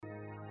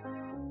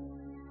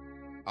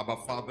Abba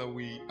Father,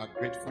 we are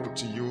grateful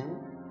to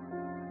you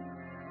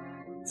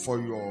for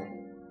your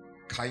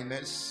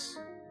kindness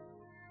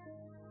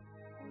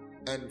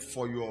and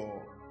for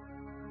your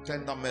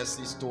tender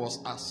mercies towards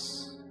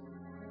us.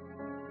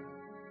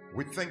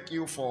 We thank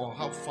you for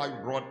how far you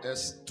brought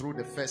us through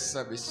the first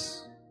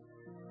service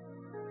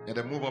and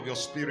the move of your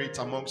spirit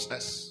amongst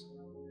us.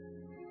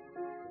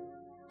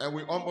 And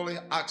we humbly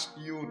ask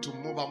you to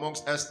move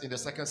amongst us in the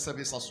second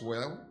service as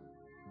well.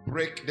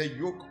 Break the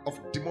yoke of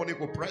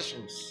demonic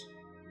oppressions.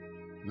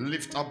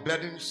 Lift our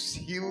burdens,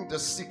 heal the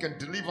sick, and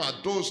deliver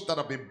those that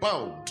have been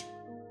bound.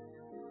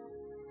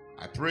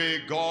 I pray,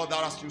 God,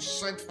 that as you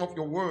send forth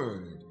your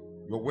word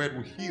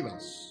will heal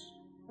us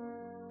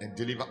and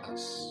deliver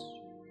us.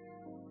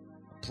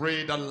 I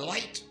pray that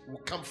light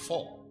will come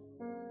forth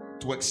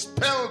to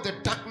expel the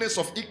darkness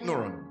of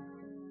ignorance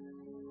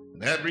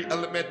and every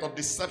element of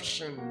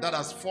deception that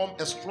has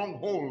formed a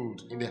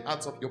stronghold in the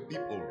hearts of your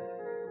people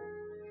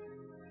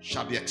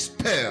shall be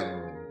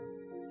expelled.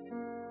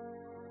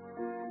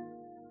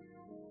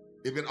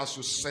 Even as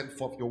you send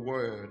forth your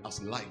word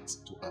as light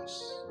to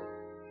us.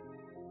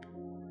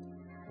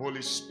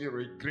 Holy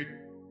Spirit, great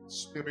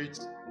Spirit,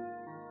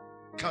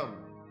 come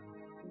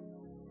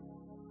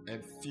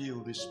and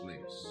fill this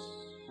place.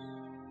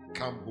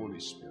 Come, Holy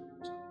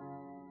Spirit.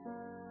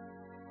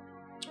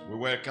 We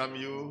welcome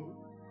you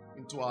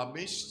into our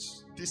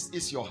midst. This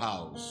is your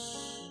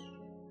house.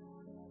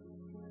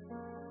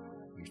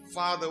 And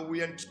Father,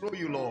 we enthrone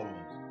you, Lord,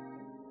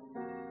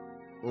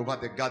 over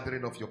the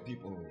gathering of your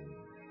people.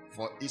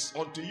 For it's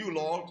unto you,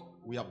 Lord,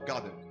 we have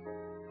gathered.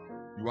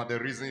 You are the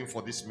reason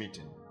for this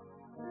meeting.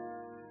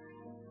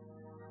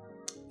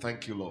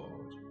 Thank you,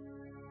 Lord.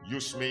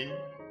 Use me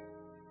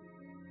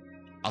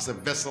as a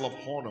vessel of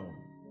honor.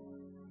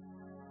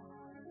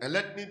 And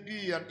let me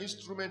be an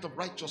instrument of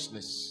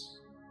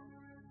righteousness.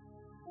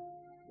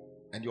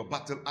 And your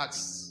battle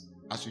axe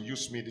as you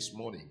use me this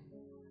morning.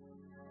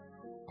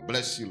 I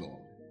bless you, Lord.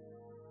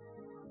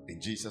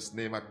 In Jesus'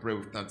 name I pray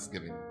with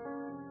thanksgiving.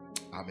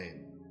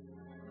 Amen.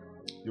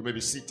 You may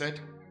be seated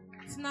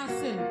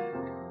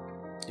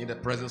in the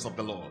presence of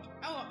the Lord.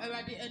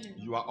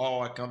 You are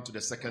all welcome to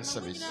the second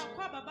service.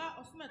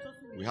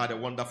 We had a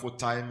wonderful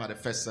time at the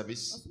first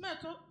service.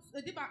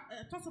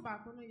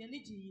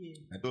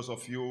 And those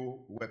of you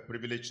who were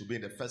privileged to be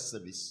in the first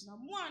service,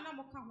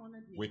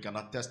 we can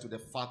attest to the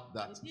fact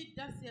that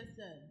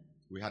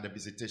we had a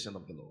visitation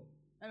of the Lord.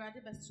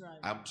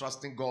 I'm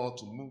trusting God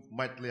to move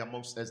mightily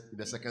amongst us in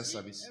the second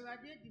service.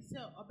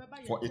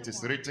 For it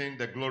is written,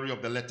 the glory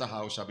of the latter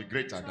house shall be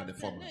greater than the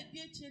former.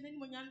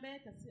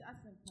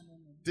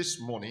 This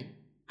morning,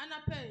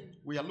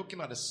 we are looking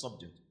at the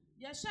subject,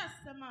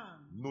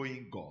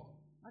 knowing God.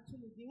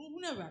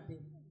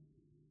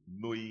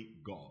 Knowing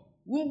God.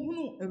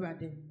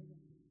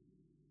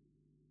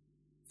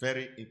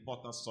 Very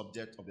important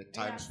subject of the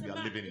times we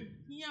are living in.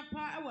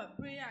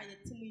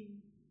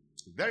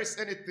 If there is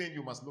anything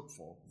you must look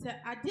for,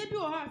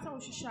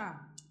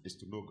 is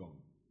to know God.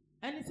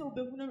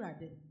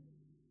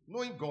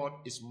 Knowing God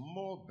is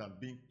more than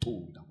being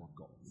told about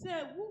God.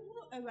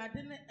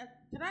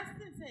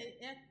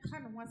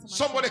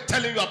 Somebody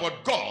telling you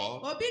about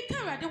God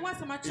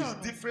is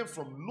different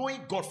from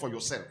knowing God for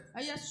yourself.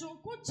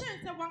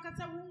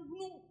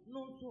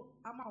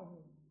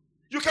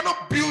 You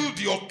cannot build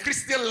your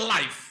Christian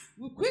life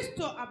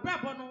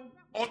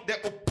on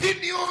the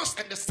opinions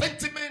and the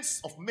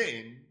sentiments of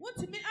men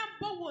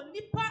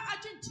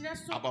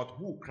about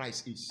who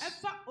Christ is.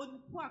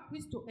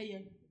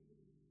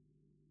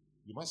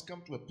 You must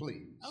come to a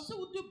place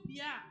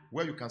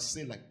where you can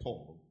say like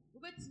Paul,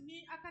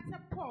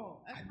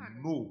 I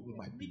know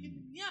whom I believe.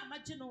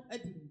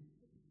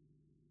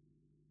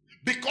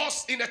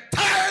 Because in the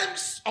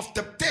times of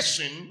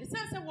temptation,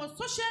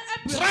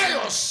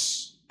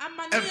 trials,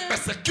 and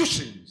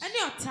persecutions,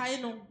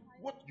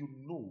 what you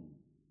know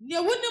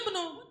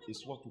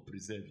is what will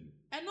preserve you.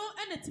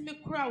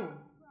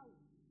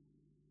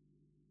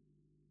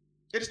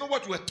 It is not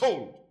what you were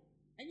told.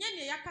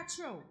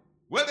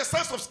 When the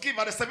sons of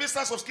Sceva, the 7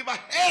 sons of Sceva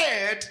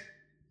heard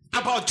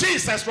about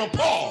Jesus from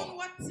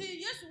Paul,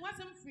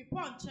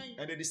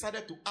 and they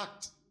decided to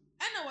act.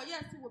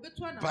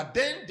 But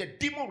then the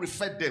demon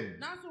referred them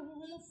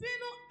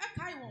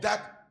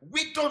that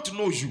we don't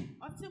know you,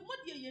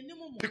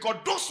 because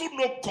those who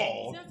know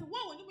God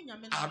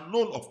are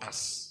known of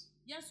us.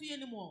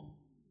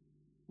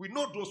 We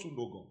know those who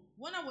know God.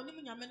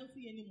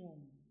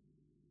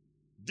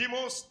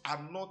 Demons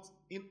are not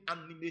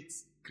inanimate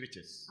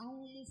creatures.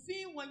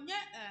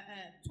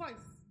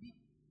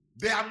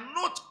 They are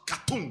not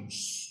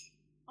cartoons.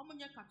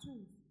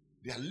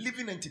 They are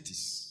living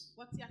entities.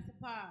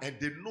 And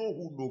they know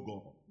who know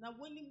God.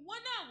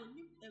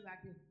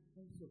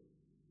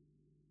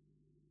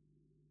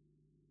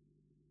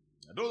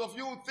 And those of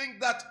you who think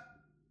that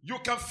you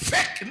can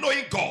fake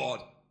knowing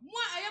God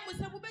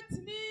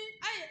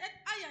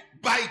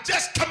by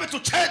just coming to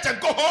church and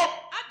go home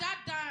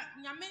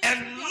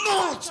and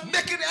not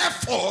making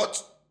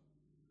effort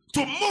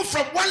to move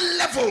from one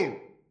level,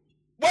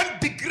 one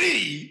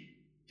degree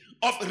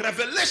of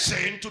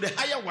revelation to the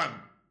higher one,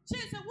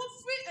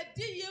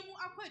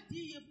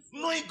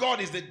 Knowing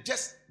God is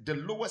just the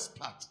lowest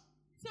part.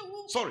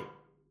 Sorry.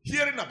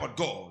 Hearing about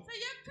God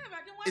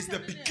is the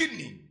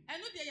beginning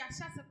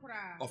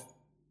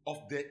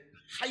of the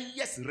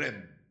highest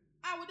realm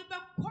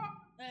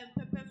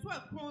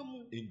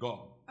in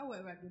God.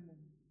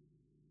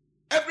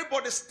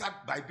 Everybody starts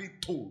by being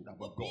told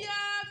about God.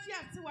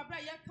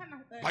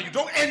 But you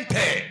don't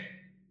enter.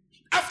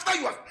 After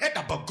you have heard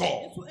about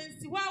God,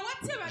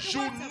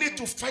 you need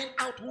to find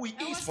out who He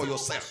is for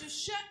yourself.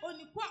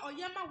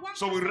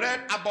 So we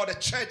read about the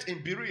church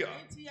in Berea.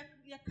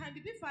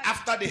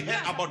 After they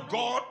heard about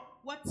God,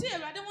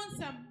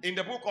 in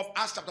the book of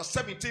Acts chapter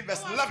 17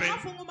 verse 11,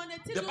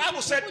 the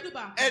Bible said,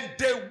 and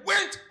they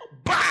went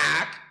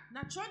back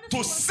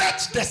to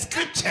search the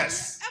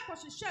scriptures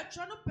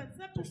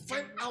to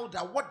find out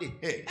that what they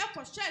heard,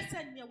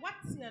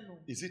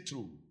 is it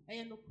true?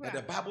 And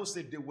the Bible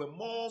said they were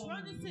more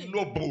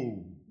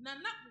noble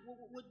than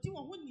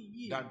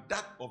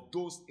that of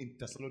those in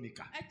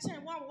Thessalonica.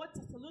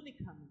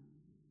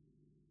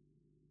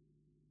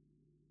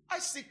 I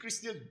see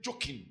Christians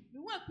joking.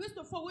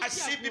 I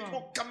see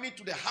people coming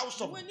to the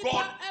house of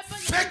God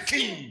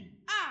faking.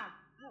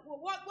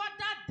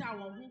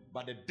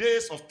 But the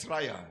days of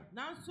trial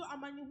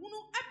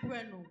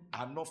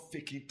are not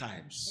faking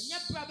times.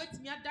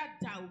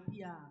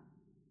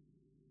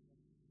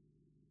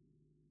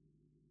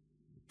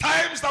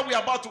 Times that we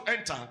are about to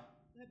enter,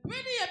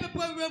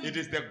 it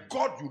is the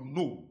God you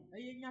know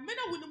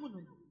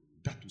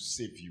that will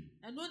save you.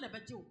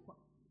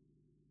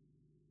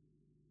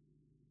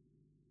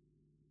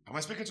 Am I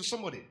speaking to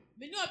somebody?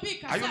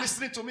 Are you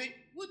listening to me?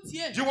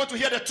 Do you want to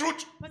hear the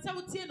truth?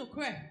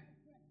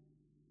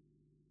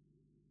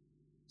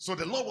 So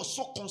the Lord was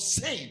so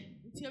concerned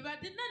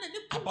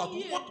about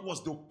what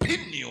was the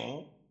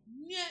opinion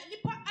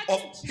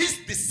of His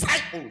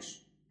disciples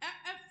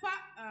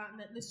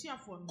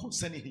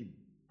concerning Him.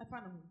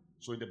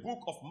 So in the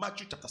book of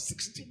Matthew chapter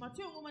 16,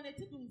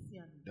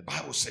 the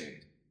Bible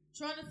said,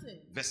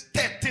 verse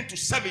 13 to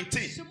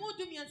 17,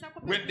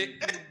 when they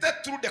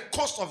entered through the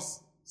coast of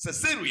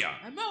Caesarea,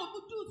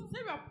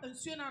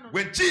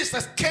 when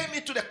Jesus came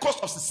into the coast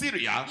of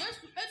Caesarea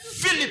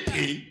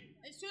Philippi,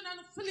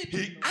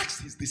 He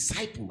asked His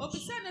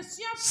disciples,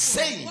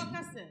 saying,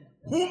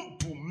 whom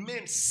do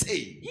men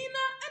say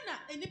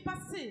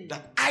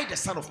that I, the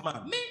Son of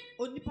Man,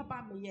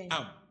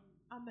 am?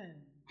 Amen.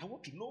 I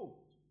want to know.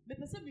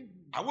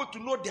 I want to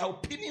know their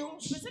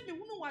opinions.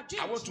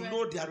 I want to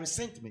know their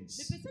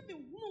resentments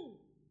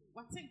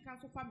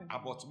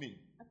about me.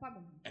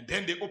 And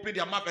then they opened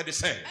their mouth and they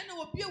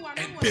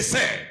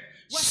said,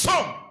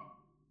 some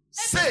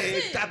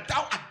say that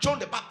thou art John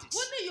the Baptist.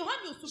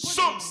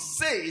 Some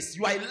says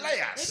you are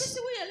Elias.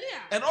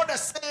 And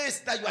others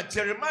says that you are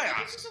Jeremiah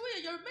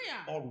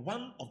or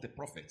one of the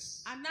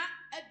prophets.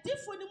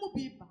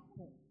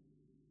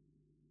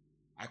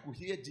 I could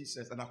hear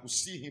Jesus and I could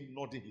see Him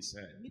nodding His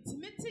head.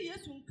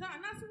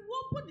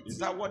 Is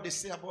that what they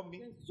say about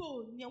me?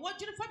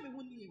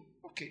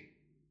 Okay.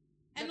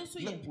 Let's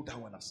put that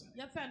one aside.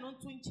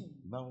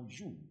 Now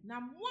you.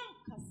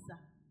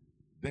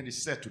 Then He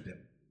said to them,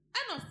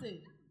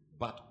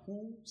 but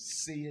who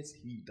says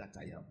He that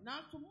I am?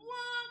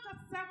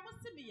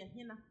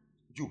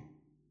 You.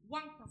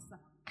 I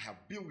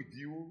have been with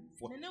you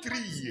for 3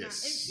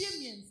 years.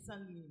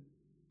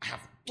 I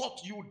have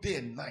taught you day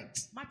and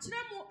night. I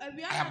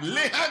have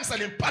laid hands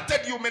and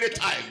imparted you many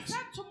times.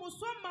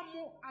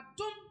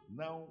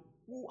 Now,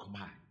 who am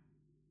I?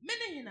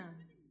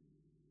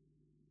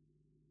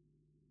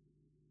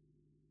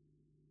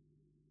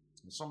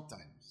 And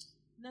sometimes,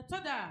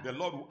 the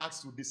Lord will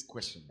ask you this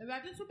question,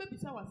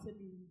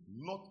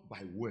 not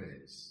by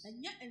words,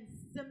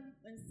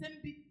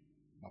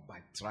 but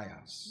by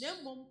trials.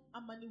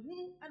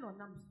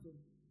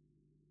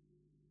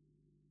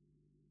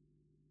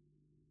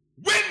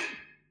 When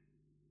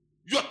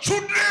your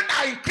children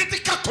are in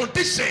critical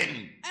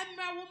condition,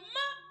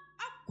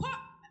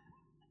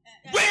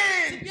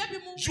 when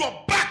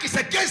your back is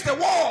against the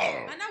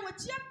wall,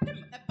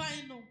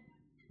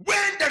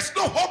 when there's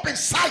no hope in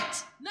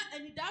sight,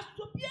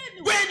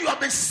 when you have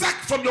been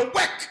sacked from your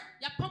work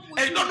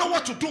and you don't know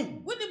what to do,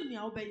 and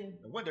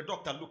when the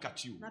doctor look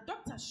at you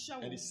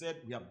and he said,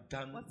 we have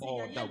done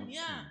all that we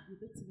can,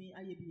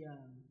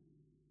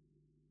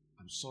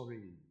 I'm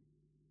sorry,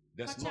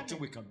 there's nothing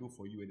we can do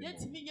for you anymore.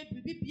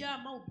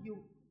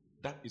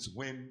 That is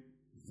when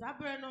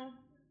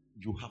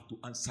you have to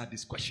answer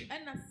this question.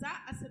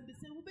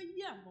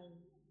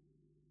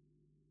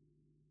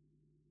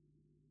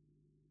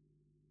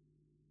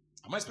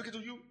 Am I speaking to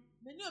you?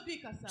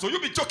 So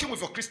you'll be joking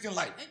with your Christian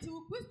life.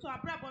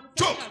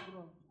 Joke.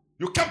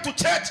 You come to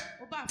church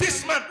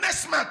this month,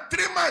 next month,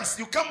 3 months,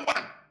 you come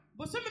one.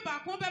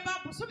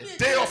 The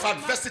day of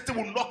adversity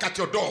will knock at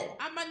your door.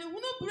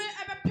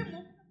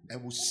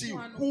 And we'll see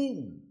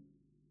who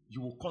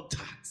you will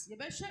contact.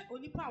 Because you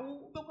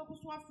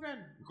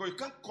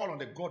can't call on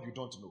the God you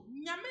don't know.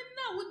 You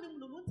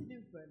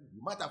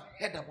might have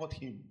heard about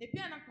Him,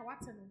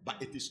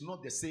 but it is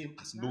not the same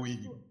as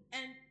knowing Him.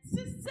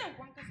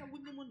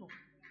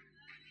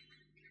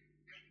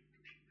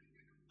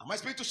 I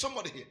speaking to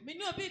somebody here?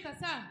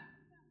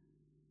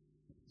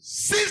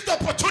 Seize the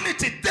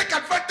opportunity. Take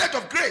advantage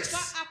of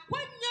grace.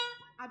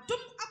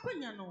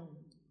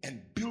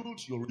 And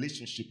build your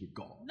relationship with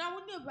God.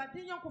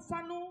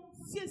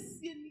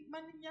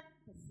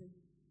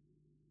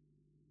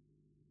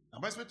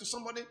 Am I speaking to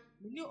somebody?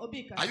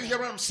 Are you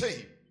hearing what I'm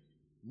saying?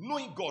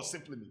 Knowing God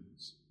simply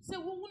means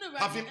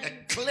having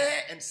a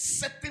clear and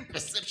certain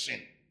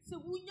perception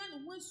of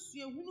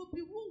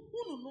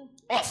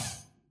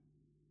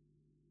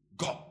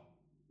God.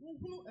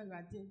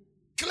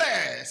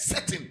 Clear,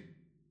 certain.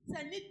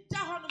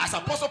 As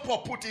Apostle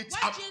Paul put it,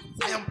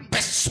 I am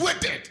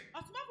persuaded.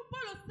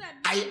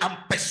 I am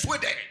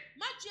persuaded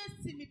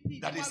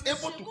that he's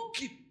able to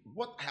keep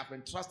what I have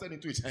entrusted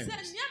into his hands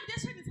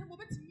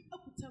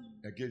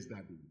against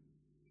that day.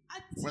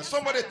 When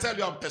somebody tells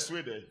you I'm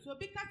persuaded,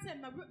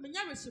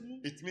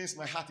 it means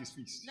my heart is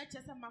fixed.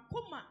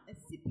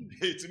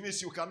 It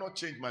means you cannot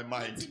change my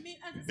mind.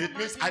 It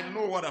means I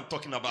know what I'm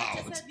talking about.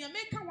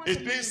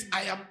 It means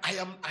I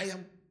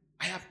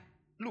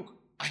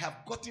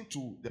have gotten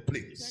to the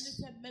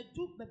place.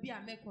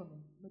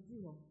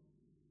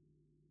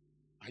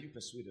 Are you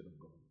persuaded of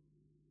God?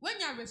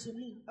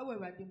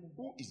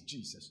 Who is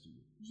Jesus to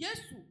you?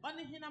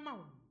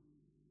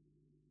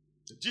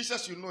 The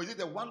Jesus you know, is it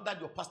the one that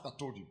your pastor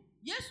told you?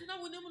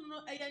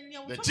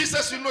 The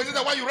Jesus you know, is it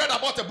the one you read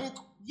about a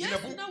book? In a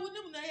book?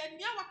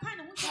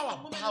 How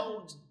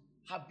about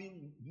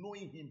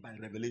knowing him by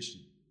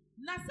revelation?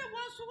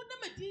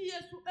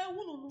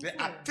 There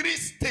are 3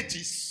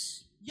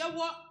 stages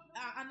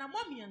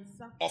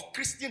of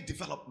Christian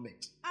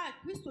development.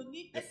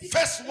 The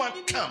first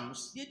one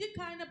comes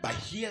by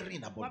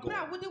hearing about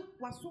God.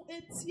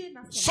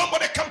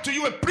 Somebody come to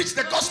you and preach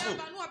the gospel.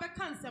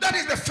 That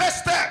is the first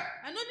step.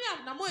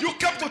 You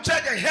come to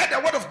church and hear the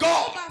word of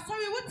God.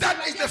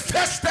 That is the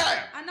first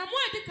step.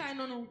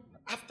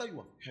 After you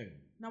have heard,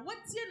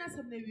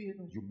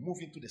 you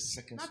move into the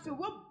second step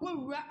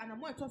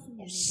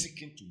of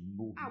seeking to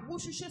know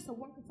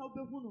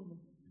him.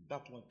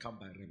 That one comes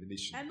by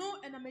revelation. And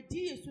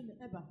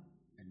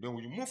then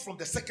when you move from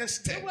the second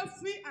step, you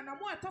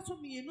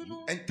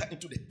enter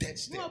into the third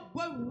step.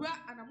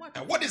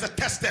 And what is the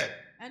third step?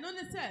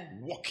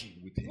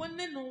 Walking with him.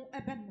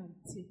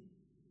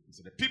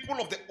 So the people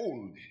of the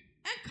old,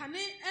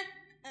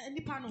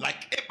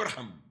 like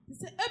Abraham,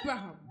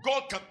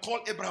 God can call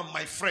Abraham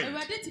my friend.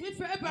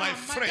 My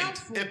friend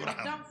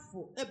Abraham.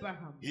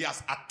 He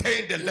has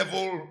attained the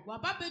level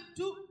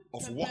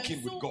of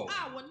walking with God.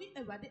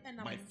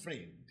 My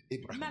friend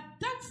Abraham.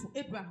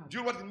 Do you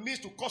know what it means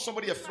to call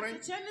somebody a friend?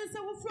 It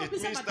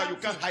means that you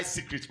can't hide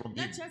secrets from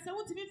him.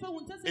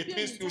 It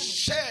means you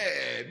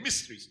share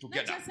mysteries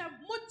together.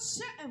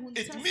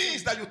 It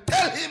means that you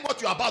tell him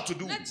what you are about to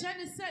do.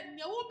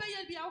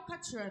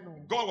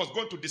 God was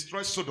going to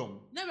destroy Sodom.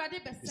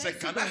 He said,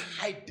 can I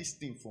hide this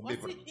thing from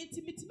Abraham?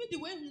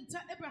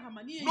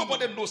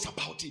 Nobody knows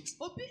about it.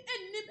 But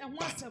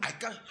I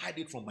can't hide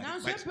it from my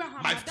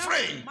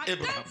friend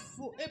Abraham.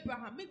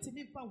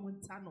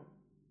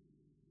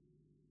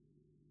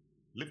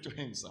 Lift your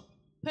hands up.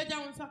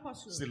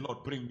 Say,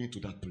 Lord, bring me to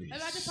that place.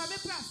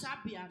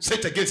 Say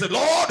it again. Say,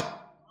 Lord,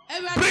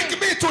 bring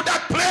me to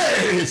that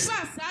place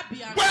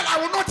where I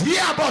will not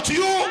hear about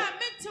you,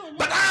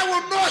 but I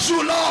will know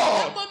you,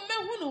 Lord.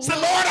 Say,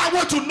 Lord, I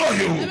want to know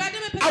you.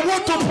 I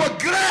want to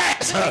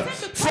progress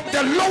from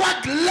the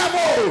lower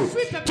level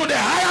to the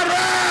higher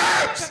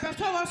realms.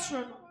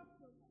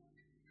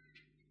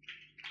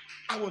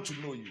 I want to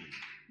know you.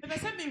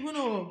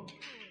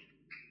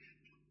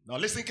 Now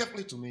listen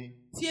carefully to me.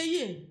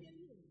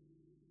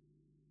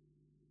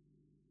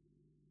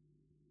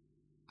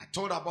 I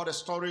told about the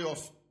story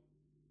of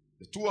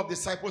the 2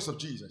 disciples of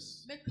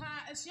Jesus.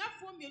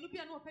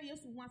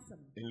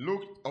 In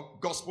Luke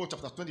Gospel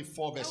chapter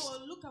 24 verse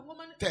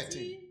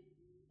 13.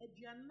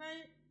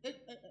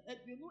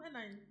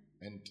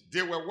 And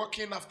they were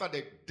walking after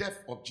the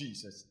death of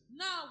Jesus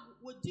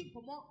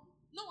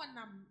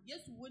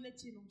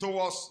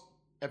towards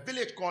a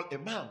village called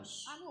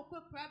Emmaus.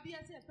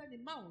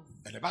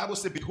 And the Bible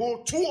says,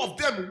 behold, 2 of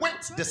them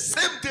went the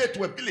same day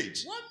to a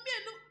village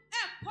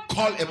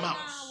called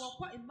Emmaus.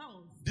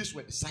 These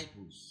were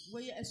disciples.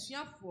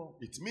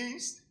 It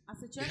means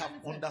they have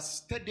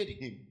understudied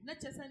him.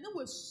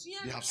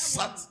 They have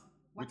sat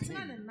with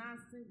him.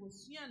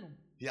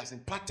 He has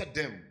imparted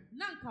them.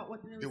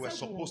 They were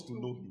supposed to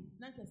know him,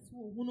 but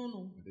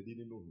they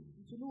didn't know him.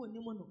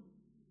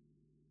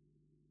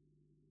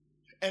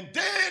 And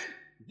then,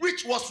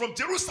 which was from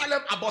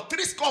Jerusalem about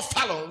 3 score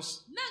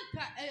furlongs.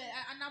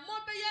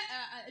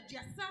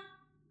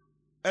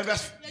 And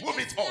let's move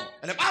it on.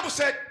 And the Bible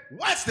said,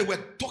 whilst they were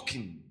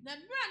talking,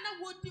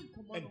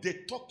 and they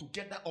talked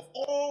together of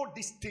all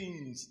these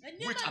things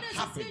which had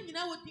happened.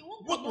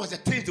 What was the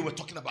things they were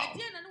talking about?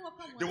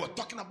 They were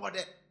talking about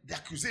the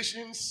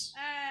accusations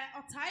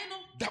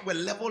that were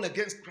leveled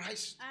against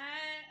Christ.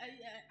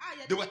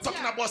 They were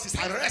talking about his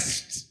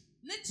arrest.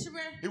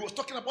 He was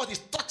talking about his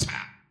torture.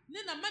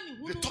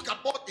 They talk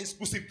about his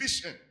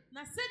crucifixion.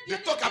 They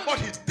talk about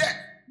his death.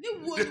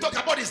 They talk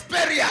about his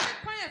burial.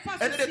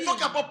 And then they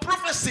talk about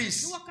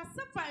prophecies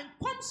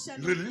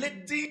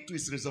relating to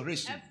his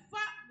resurrection.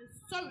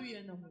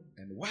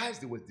 And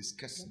whilst they were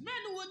discussing,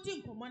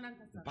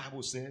 the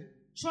Bible said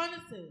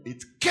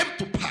it came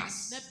to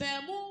pass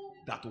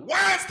that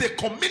whilst they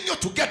communion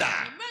together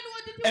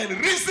and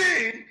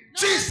reason,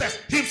 Jesus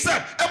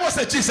himself, everyone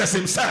say Jesus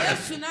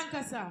himself.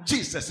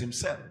 Jesus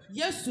himself.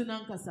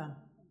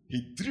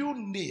 He drew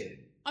near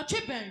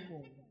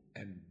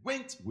and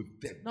went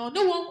with them. But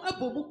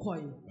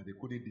they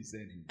couldn't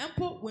discern him.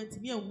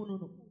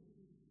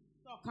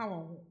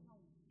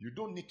 You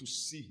don't need to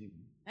see him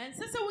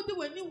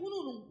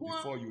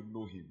before you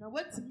know him.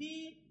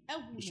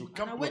 You should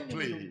come to a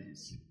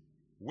place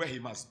where he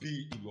must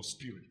be in your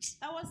spirit.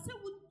 Am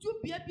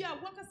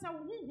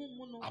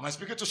I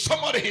speaking to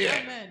somebody here?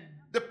 Amen.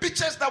 The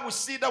pictures that we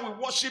see, that we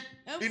worship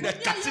in the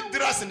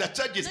cathedrals, in the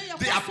churches,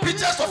 they are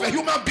pictures of a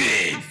human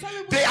being.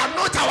 They are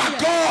not our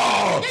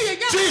God.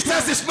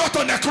 Jesus is not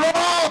on the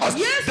cross.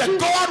 The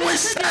God we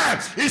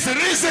serve is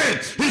risen.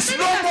 He's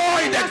no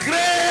more in the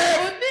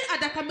grave.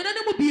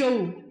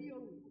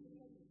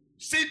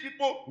 See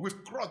people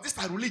with cross. These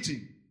are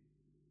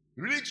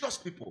religious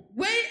people.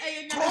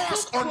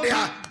 Cross on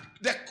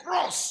the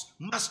cross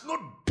must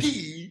not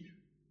be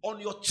on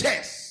your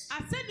chest.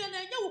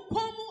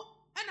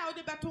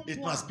 It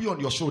must be on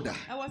your shoulder.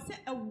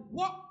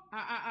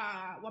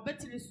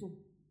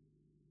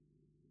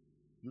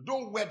 You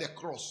don't wear the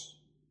cross.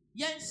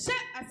 You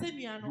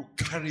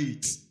carry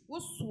it.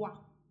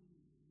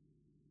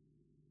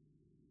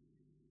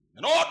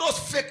 And all those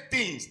fake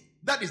things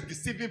that is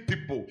deceiving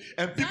people.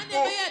 And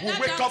people will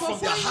wake up from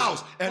their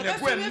house and they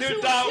go and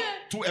kneel down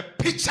to a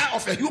picture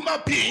of a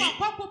human being.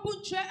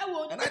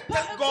 And I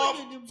thank God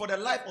for the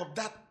life of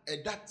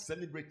that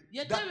celebrity,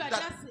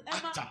 that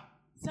actor.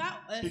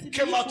 He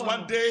came out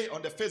one day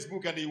on the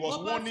Facebook and he was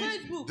warning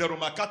the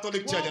Roman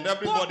Catholic Church and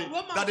everybody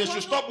that they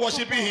should stop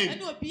worshiping him.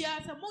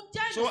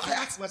 So I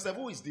asked myself,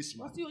 who is this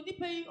man?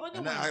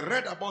 And I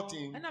read about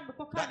him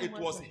that it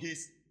was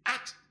his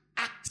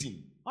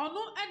acting.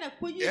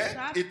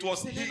 Yeah, it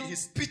was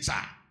his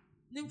picture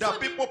that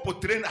people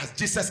portraying as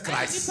Jesus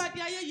Christ.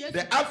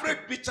 The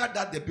average picture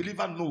that the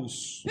believer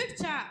knows, the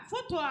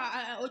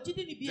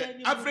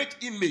average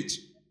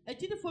image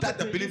that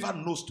the believer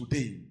knows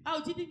today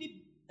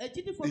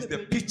is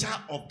the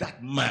picture of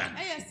that man.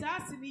 And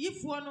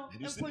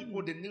you see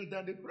people, they kneel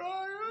down, they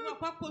cry.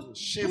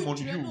 Shame on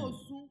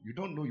you. You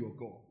don't know your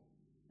God.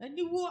 You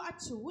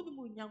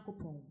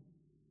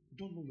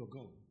don't know your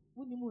God.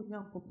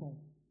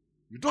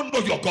 You don't know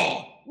your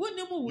God.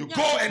 You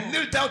go and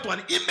kneel down to an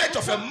image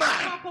of a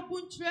man.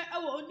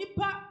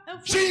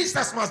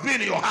 Jesus must be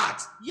in your heart.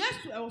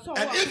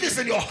 And if it's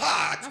in your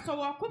heart,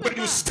 when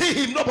you see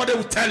him, nobody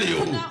will tell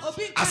you.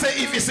 I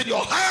say, if it's in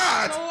your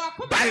heart,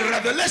 by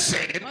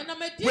revelation,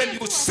 when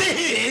you see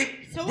him,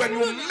 when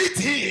you meet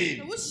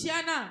him,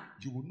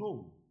 you will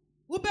know.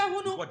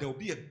 Because there will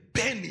be a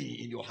burning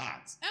in your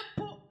heart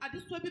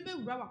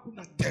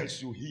that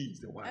tells you he is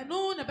the one.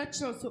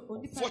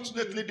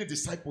 Unfortunately, the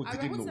disciples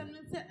didn't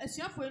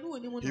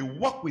know. He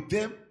walked with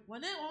them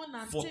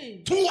for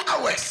 2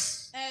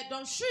 hours,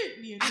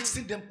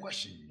 asking them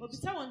questions.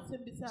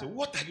 So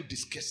what are you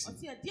discussing?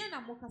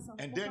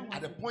 And then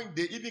at the point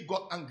they even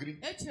got angry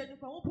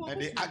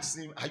and they asked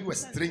him, are you a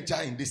stranger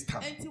in this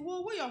town?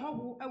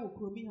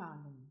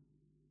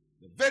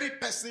 The very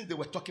person they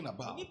were talking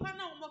about, they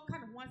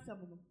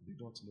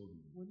don't know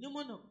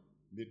him.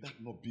 May that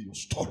not be your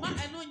story.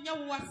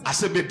 I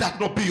said, may that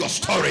not be your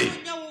story.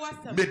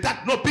 May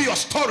that not be your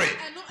story.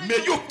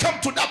 May you come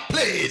to that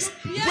place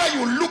where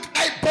you look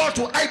eyeball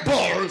to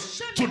eyeball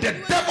to the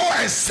devil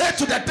and say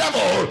to the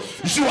devil,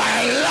 you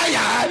are a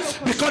liar,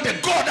 because the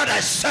God that I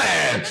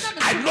serve,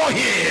 I know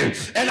him.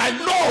 And I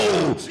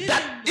know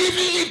that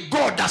even if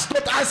God does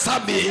not answer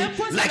me,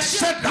 like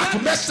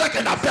Shadrach, Meshach,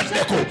 and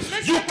Abednego,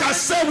 you can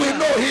say we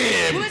know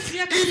him.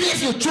 Even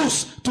if you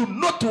choose to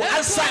not to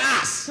answer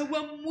us, we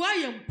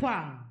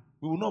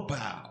will not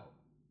bow.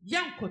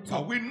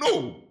 But we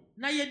know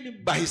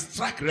by his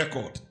track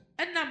record,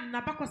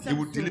 he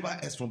will deliver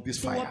us from this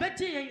fire.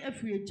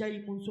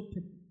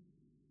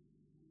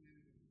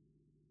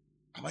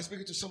 Am I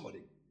speaking to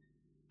somebody?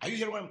 Are you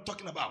hearing what I'm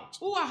talking about?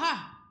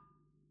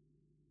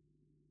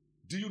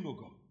 Do you know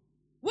God?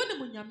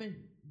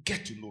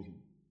 Get to know him.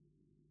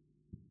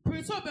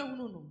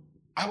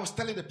 I was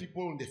telling the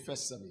people in the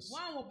first service.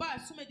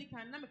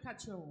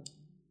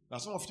 Now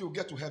some of you will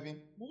get to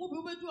heaven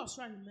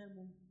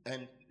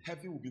and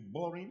heaven will be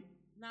boring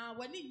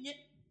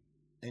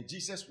and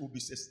Jesus will be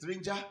a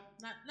stranger.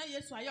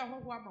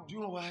 Do you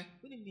know why?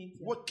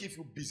 What keeps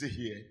you busy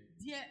here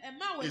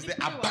is the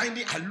I bind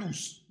it, I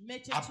lose.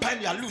 I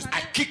bind it, I lose.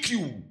 I kick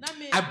you.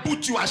 I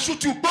boot you. I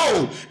shoot you.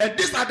 Bow. And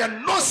these are the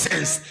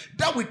nonsense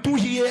that we do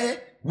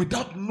here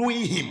without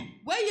knowing him.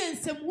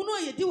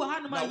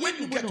 Now when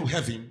you get to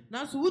heaven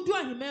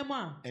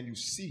and you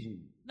see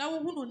him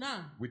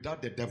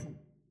without the devil,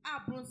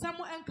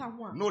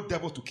 no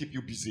devil to keep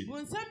you busy.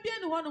 Hello,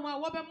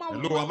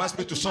 am I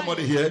speaking to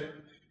somebody here?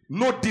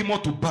 No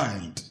demon to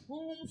bind.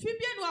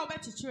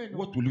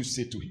 what will you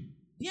say to him?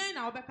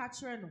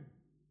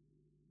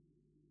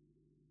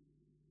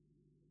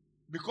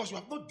 Because you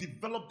have not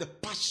developed the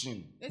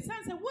passion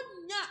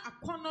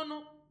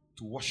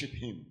to worship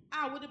him.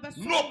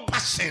 No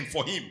passion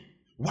for him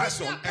whilst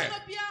you're on earth.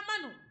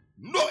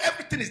 No,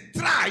 everything is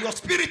dry. Your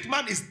spirit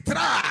man is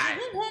dry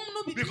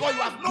because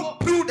you have not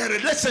built a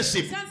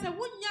relationship.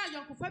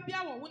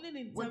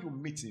 When you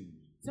meet him,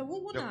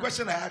 the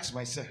question I ask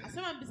myself,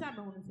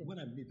 when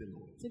I meet the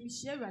Lord,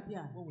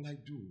 what will I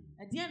do?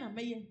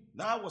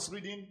 Now I was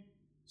reading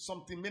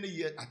something many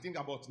years, I think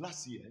about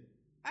last year,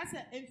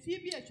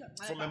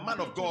 from a man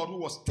of God who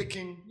was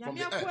taken from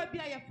the earth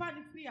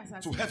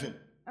to heaven.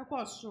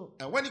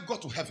 And when he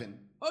got to heaven,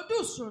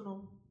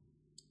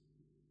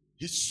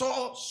 he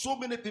saw so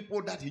many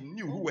people that he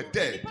knew who were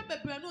dead.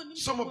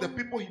 Some of the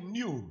people he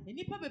knew.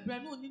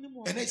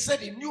 And he said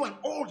he knew an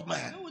old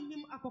man.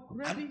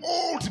 An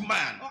old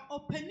man.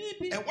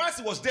 And once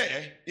he was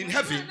there in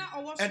heaven,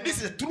 and this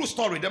is a true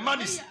story, the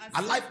man is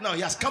alive now,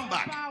 he has come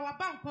back.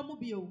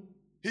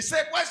 He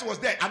said once he was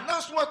there,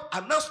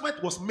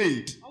 announcement was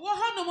made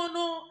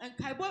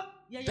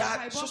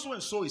that so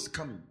and so is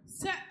coming.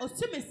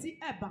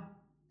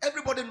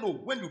 Everybody know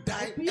when you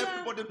die,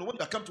 everybody know when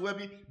you come to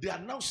heaven, they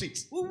announce it.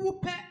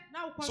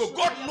 So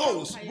God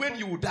knows when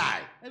you will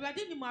die.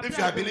 If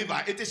you are a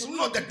believer, it is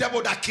not the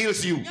devil that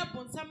kills you.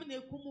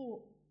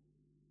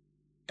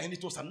 And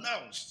it was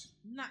announced.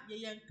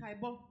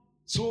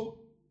 So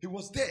he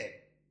was there.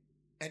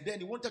 And then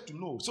he wanted to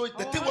know. So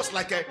the thing was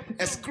like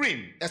a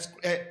screen, a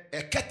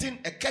curtain.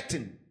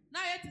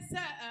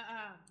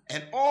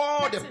 And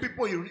all the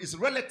people, his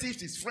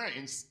relatives, his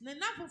friends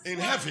in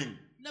heaven,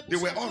 they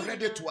were all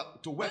ready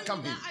to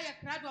welcome him.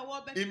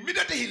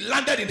 Immediately he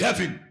landed in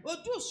heaven.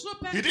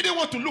 He didn't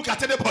want to look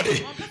at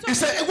anybody. He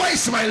said, where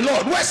is my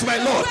Lord? Where's my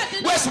Lord?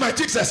 Where's my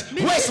Jesus?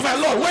 Where's my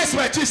Lord? Where's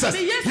my Jesus?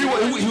 He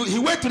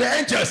went to the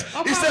angels.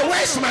 He said,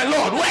 where's my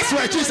Lord? Where's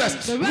my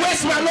Jesus?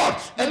 Where's my Lord?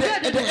 And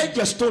the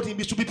angels told him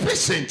he should be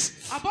patient.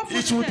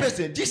 He should be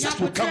patient. Jesus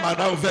will come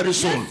around very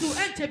soon.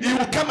 He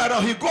will come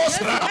around. He goes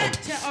around.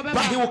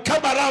 But he will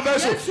come around very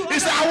soon. He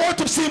said, I want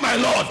to see my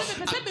Lord.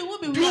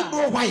 Do you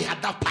know why he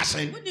had that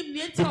passion?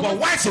 Because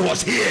once he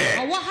was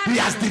here, he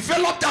has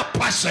developed that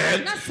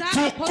passion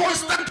to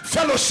constant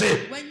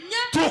fellowship,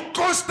 to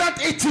constant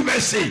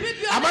intimacy.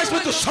 Am I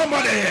speaking to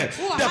somebody here?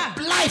 The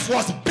life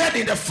was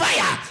burning, the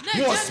fire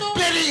was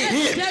burning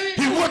him.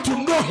 He wants to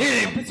know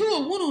him.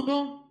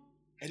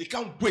 And he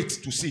can't wait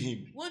to see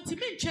him.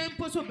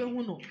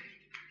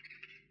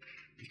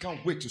 He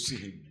can't wait to see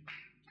him.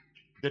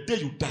 The day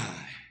you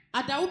die,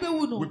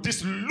 with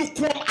this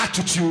lukewarm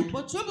attitude,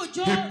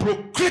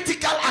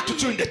 hypocritical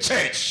attitude in the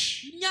church,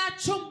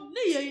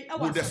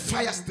 will the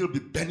fire still be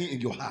burning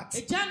in your heart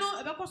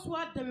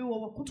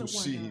to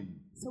see him?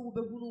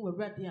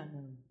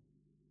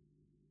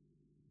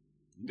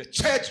 In the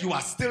church, you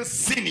are still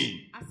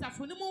sinning.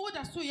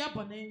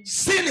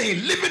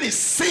 Sinning, living in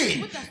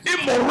sin,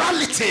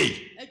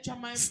 immorality,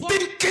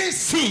 stinking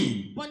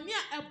sin.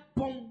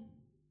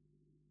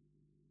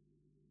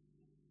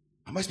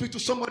 Am I speaking to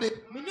somebody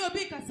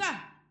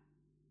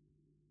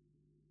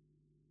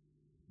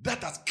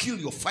that has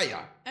killed your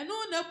fire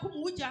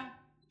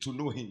to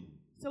know him?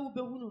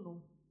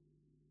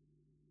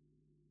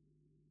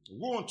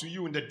 Woe unto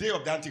you in the day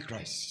of the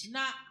Antichrist,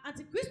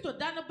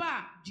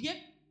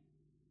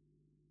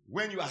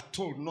 when you are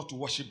told not to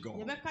worship God.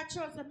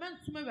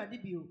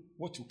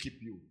 What will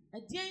keep you?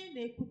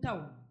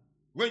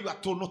 When you are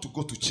told not to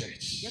go to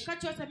church,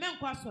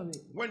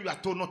 when you are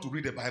told not to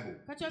read the Bible,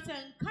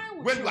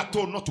 when you are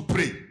told not to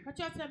pray,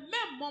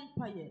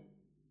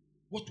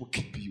 what will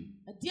keep you?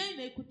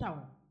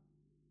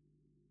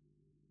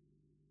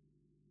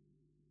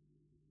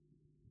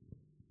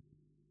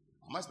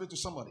 Am I speaking to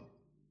somebody?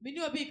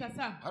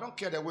 I don't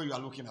care the way you are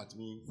looking at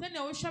me.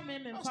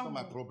 That's not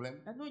my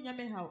problem.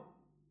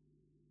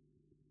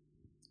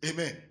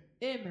 Amen.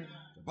 Amen.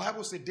 The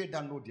Bible says they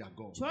that know their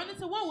God,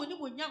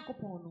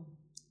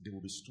 they will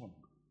be strong.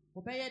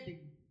 The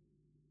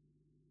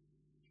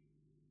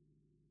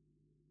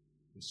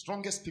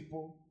strongest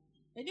people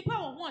in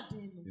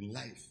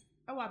life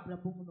are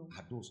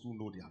those who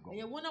know their God.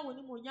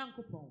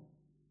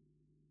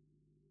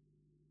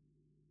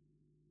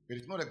 It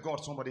is not a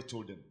God somebody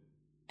told them.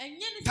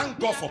 Thank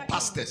God for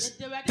pastors.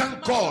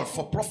 Thank God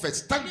for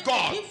prophets. Thank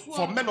God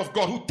for men of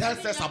God who tell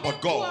us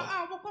about God.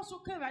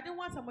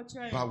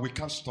 But we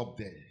can't stop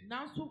there.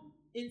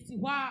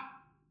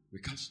 We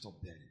can't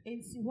stop there.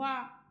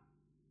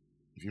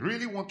 If you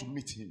really want to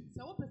meet him,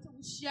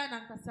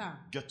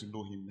 get to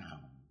know him now.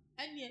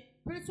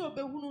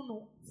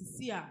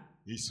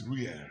 He's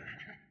real.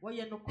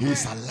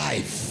 He's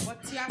alive.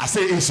 I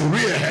say he's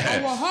real.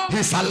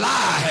 He's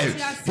alive.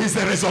 He's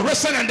the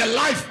resurrection and the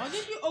life.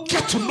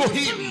 Get to know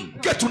him.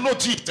 Get to know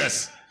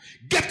Jesus.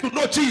 Get to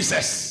know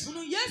Jesus.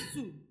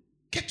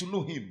 Get to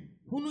know him.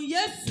 Do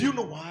you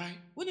know why?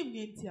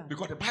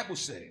 Because the Bible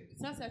said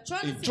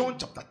in John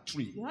chapter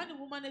 3,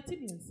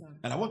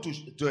 and I want to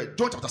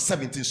John chapter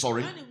 17,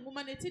 sorry,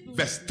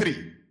 verse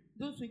 3.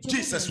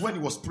 Jesus, when he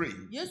was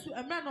praying, he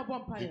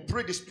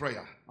prayed this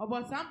prayer.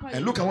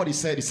 And look at what he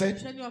said. He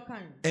said,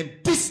 and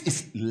this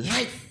is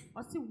life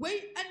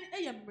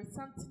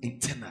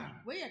eternal.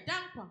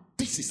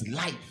 This is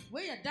life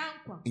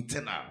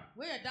eternal.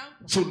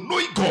 So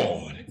knowing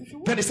God,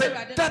 then he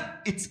said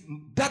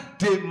that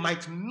they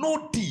might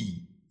know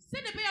thee,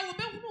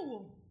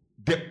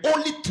 the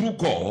only true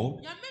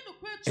God,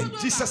 and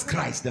Jesus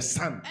Christ, the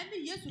Son,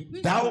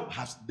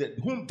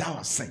 whom thou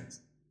hast sent.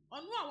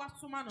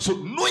 So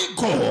knowing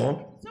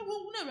God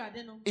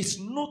is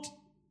not,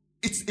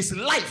 it's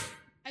life.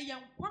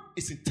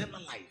 It's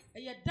eternal life.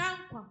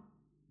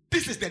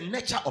 This is the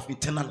nature of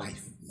eternal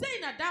life.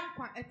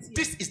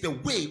 This is the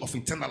way of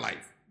eternal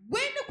life.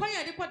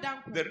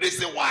 The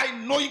reason why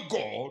knowing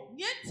God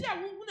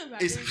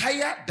is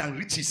higher than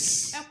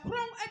riches.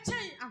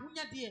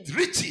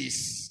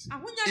 Riches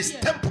is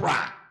temporal.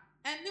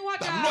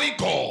 But knowing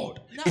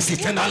God is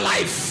eternal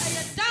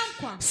life.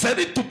 Said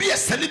it to be a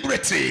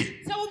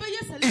celebrity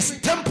is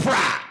temporal.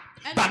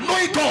 But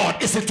knowing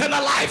God is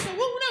eternal life.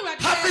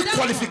 Having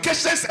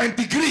qualifications and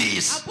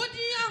degrees,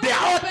 they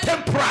are all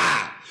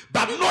temporal.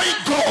 But knowing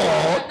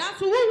God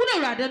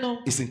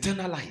is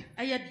eternal life.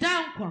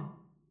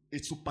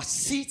 It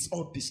supersedes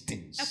all these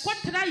things.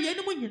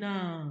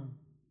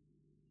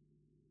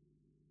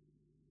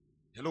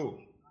 Hello.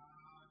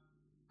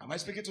 Am I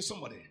speaking to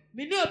somebody?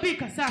 Can you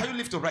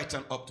lift your right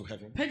hand up to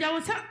heaven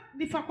and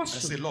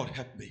say, Lord,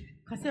 help me?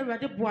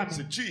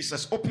 Say,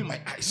 Jesus, open my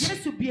eyes. I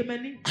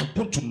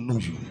want to know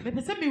you.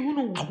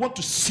 I want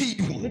to see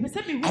you.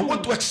 I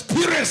want to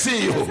experience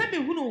you. I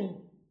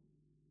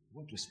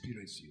want to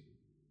experience you.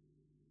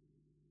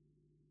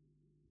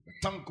 But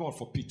thank God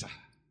for Peter.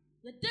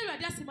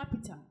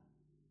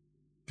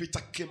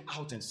 Peter came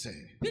out and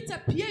said,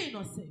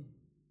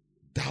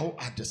 thou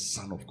art the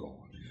Son of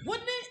God.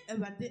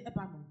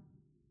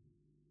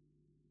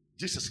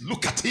 Jesus,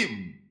 look at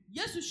him.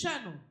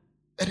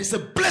 And he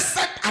said,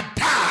 blessed art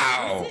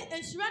thou.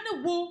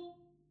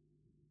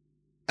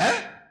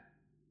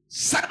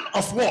 Son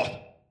of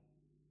what?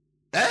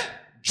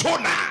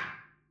 Jonah.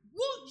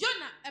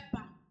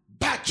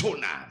 Bad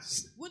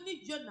Jonas.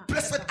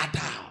 Blessed art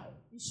thou.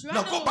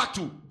 Now go back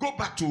to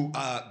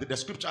the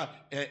scripture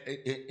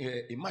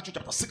in Matthew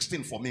chapter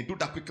 16 for me. Do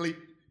that quickly.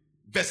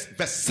 Verse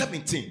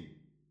 17.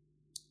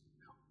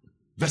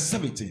 Verse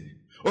 17.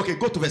 Okay,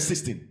 go to verse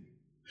 16.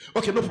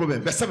 Okay, no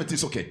problem. Verse 17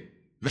 is okay.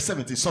 Verse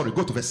 17, sorry,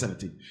 go to verse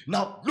 17.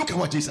 Now look at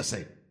what Jesus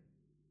said.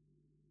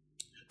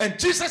 And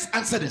Jesus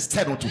answered and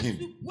said unto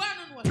him,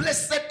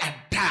 blessed art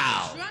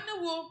thou.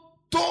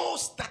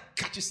 Those that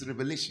catches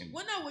revelation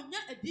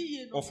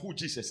of who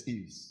Jesus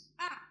is.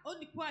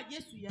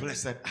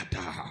 Blessed art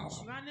thou.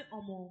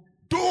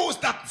 Those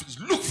that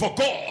look for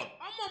God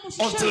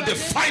until they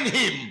find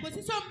him.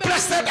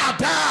 Blessed art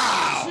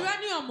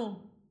thou.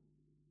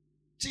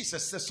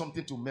 Jesus said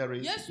something to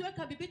Mary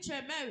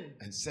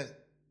and said,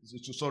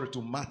 sorry,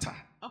 to Martha.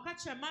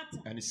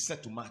 And he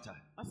said to Martha,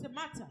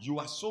 you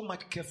are so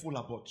much careful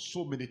about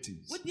so many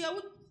things.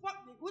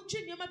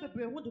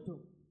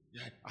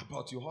 Yeah,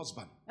 about your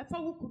husband,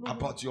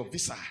 about your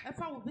visa,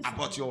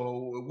 about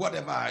your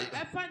whatever.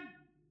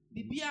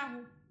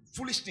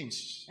 Foolish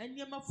things.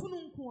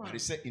 But he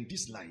said, in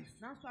this life,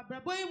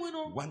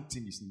 one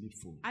thing is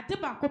needful.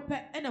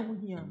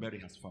 And Mary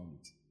has found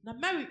it.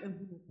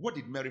 What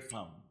did Mary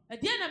find?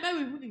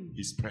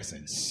 His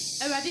presence.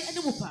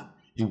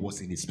 He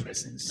was in his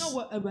presence.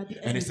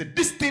 And he said,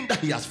 this thing that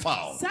he has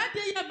found,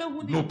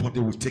 nobody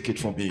will take it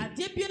from him.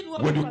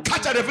 When you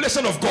catch a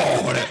revelation of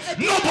God,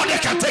 nobody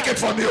can take it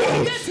from you.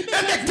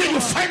 Anything you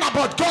find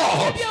about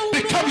God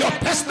become your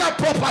personal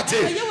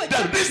property.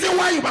 The reason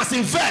why you must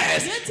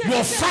invest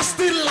your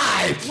fasting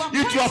life,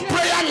 into your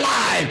prayer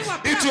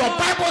life, into your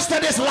Bible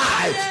studies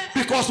life,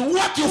 because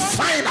what you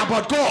find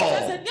about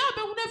God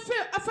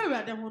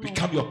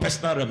become your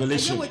personal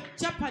revelation.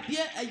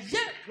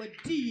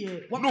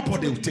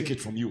 Nobody will take it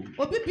from you.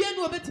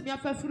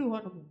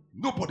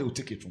 Nobody will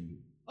take it from you.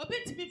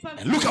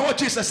 And look at what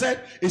Jesus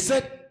said. He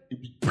said,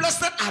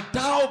 blessed art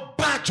thou,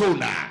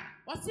 Bar-Jonah.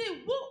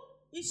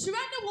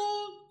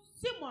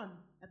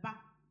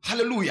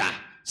 Hallelujah.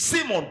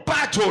 Simon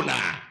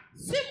Bar-Jonah.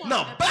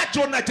 Now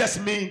Bar-Jonah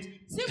just means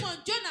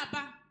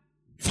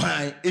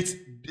fine.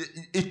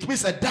 It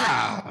means a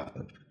dad.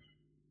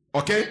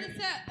 Okay?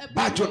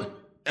 Bar-Jonah,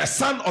 a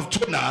son of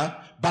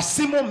Jonah, but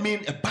Simon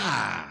means a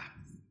bar.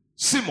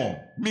 Simon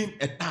means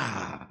a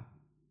bar.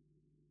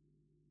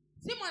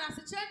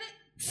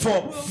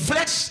 For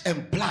flesh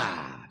and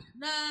blood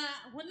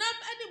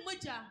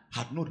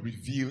had not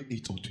revealed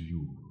it unto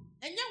you,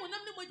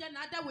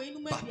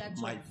 but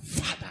my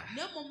Father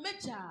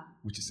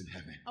which is in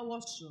heaven.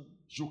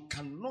 You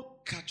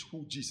cannot catch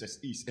who Jesus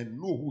is and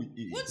know who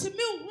he is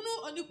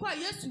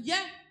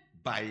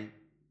by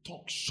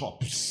talk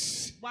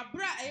shops, by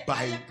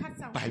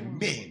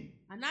men.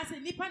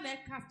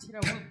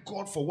 Thank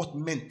God for what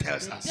men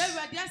tells us.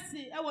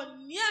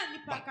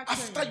 But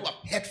after you have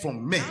heard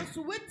from men,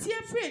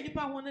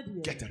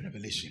 get a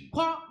revelation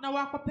of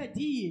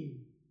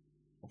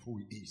who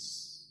he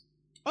is.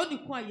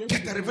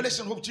 Get the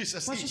revelation of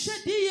Jesus is.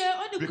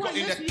 Because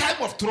in the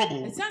time of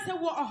trouble,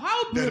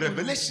 the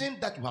revelation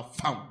that you have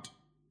found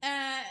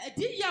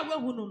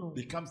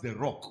becomes the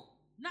rock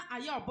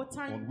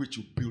on which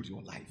you build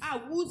your life.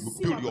 You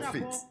build your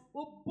faith.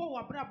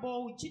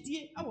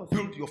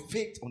 Build your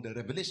faith on the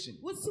revelation.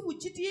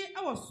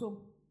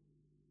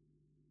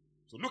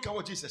 So look at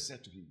what Jesus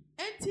said to him.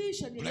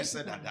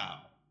 Blessed are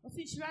thou.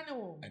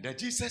 And then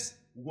Jesus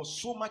was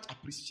so much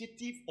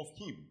appreciative of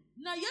him.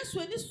 In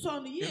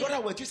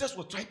other words, Jesus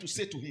was trying to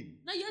say to him,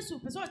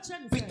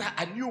 Peter,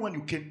 I knew when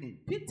you came in.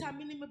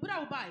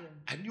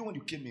 I knew when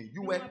you came in.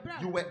 You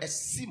were a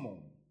Simon.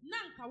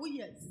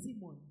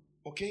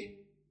 Okay?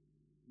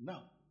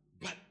 Now,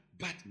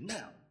 but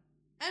now,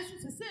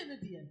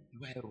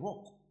 you are a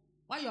rock.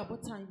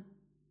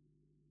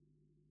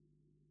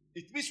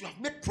 It means you have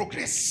made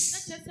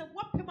progress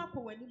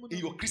in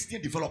your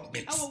Christian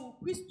development.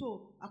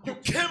 You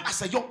came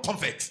as a young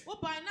convert.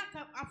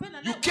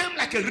 You came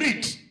like a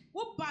reed.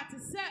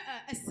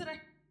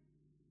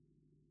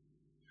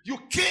 You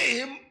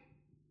came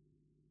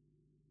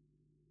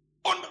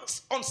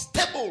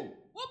unstable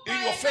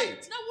in your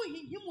faith.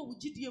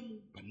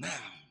 But now,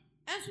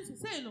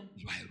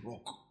 you are a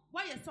rock.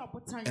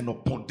 And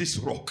upon this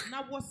rock,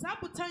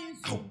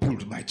 I'll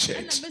build my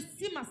church.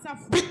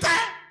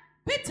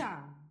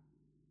 Peter,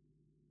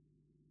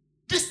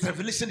 this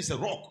revelation is a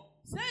rock.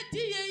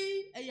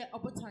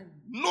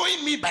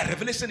 Knowing me by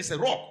revelation is a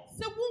rock.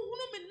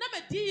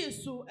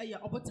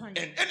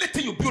 And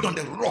anything you build on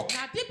the rock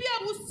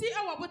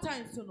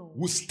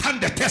will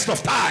stand the test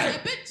of time.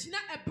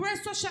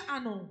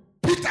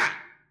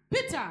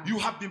 Peter, you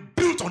have been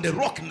built on the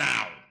rock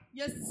now.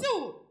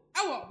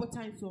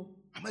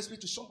 Am I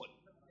speaking to somebody?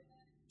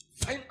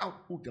 Find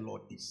out who the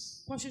Lord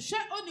is.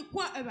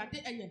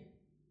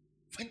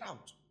 Find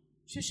out.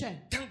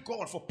 Thank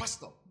God for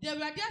pastor.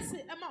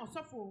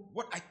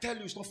 What I tell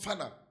you is not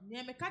final.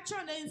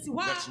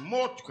 There's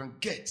more you can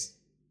get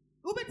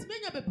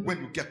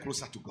when you get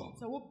closer to God.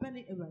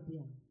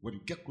 When you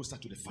get closer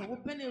to the Father.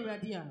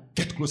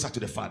 Get closer to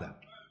the Father.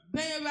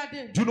 Do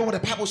you know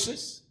what the Bible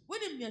says?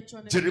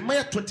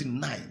 Jeremiah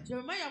 29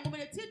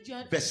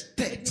 verse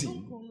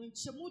 13.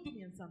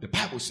 The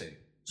Bible says,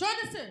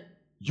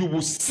 you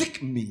will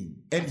seek me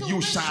and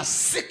you shall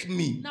seek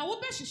me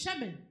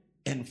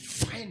and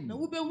find me.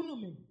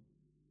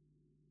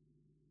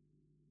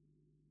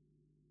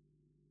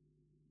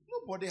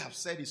 Nobody have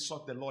said he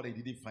sought the Lord and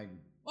he didn't find me.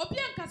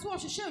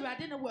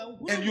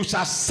 And you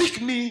shall seek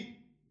me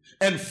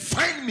and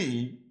find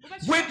me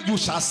when you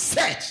shall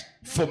search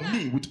for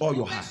me with all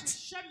your heart.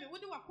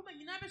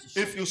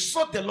 If you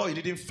sought the Lord,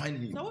 you didn't find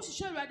him.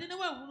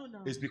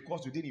 It's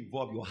because you didn't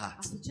involve your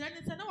heart.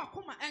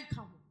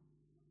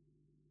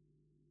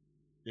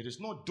 It is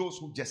not those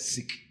who just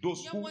seek,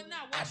 those who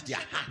add their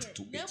heart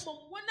to it.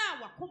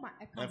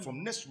 And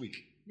from next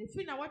week,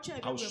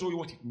 I'll show you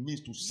what it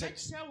means to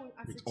search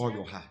with all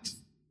your heart.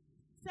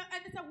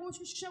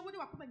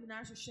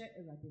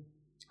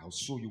 I'll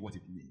show you what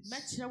it means.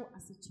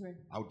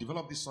 I'll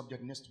develop this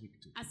subject next week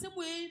too.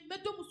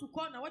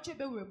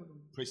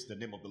 Praise the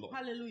name of the Lord.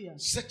 Hallelujah.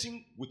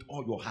 Searching with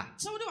all your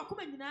heart.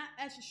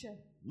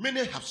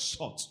 Many have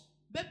sought.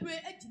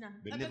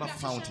 They never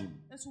found him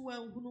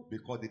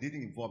because they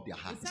didn't involve their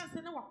heart.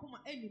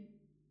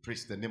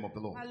 Praise the name of the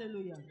Lord.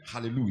 Hallelujah.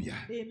 Hallelujah.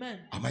 Amen.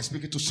 Am I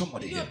speaking to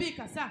somebody here?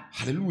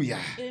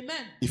 Hallelujah.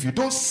 Amen. If you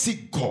don't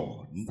seek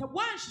God,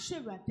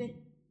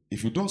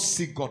 if you don't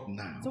seek God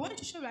now,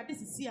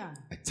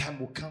 a time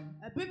will come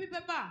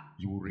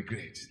you will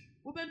regret.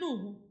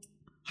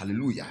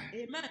 Hallelujah.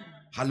 Amen.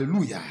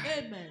 Hallelujah.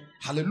 Amen.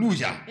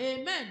 Hallelujah.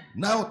 Amen.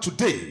 Now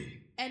today,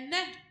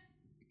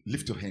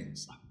 lift your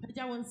hands up.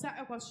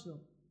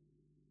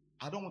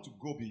 I don't want to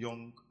go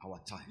beyond our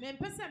time.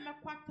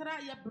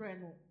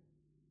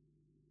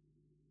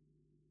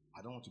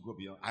 I don't want to go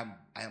beyond. I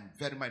am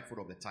very mindful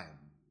of the time.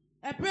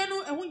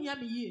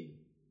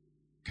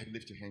 Can you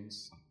lift your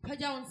hands? Be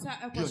on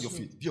your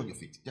feet. Be on your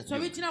feet. Just be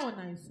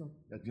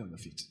on your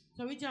feet.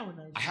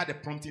 I had a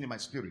prompting in my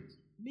spirit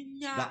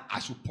that I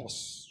should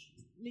pause.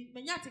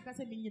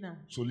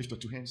 So lift your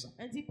two hands up.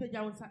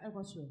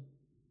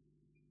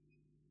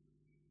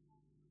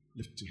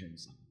 Lift your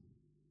hands up.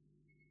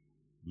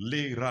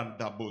 Le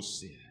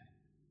randabose.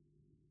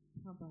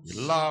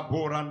 La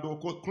borando.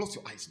 Close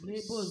your eyes,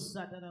 please.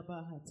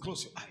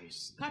 Close your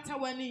eyes.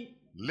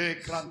 Le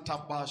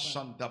krantaba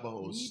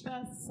shandabos.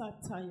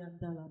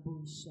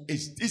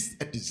 Is this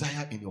a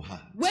desire in your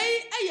heart?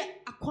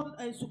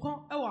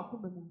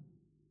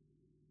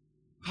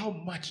 How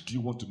much do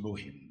you want to know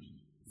him?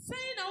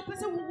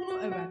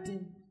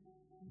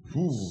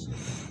 Ooh.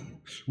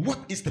 What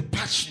is the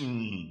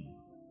passion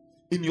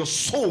in your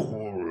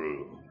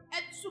soul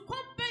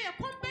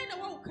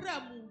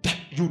that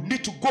you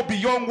need to go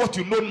beyond what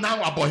you know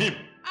now about him?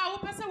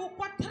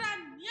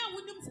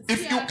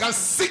 If you can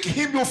seek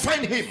him, you'll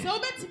find him.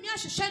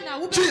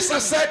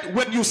 Jesus said,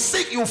 when you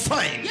seek, you'll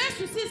find.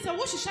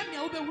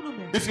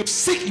 If you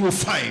seek, you'll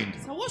find.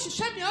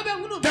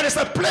 There is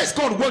a place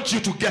God wants you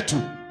to get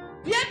to.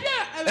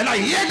 And I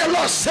hear the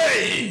Lord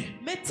say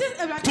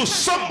to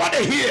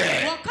somebody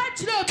here,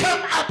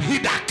 come up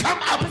hither, come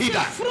up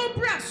hither,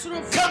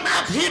 come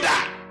up hither.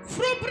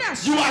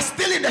 You are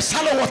still in the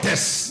shallow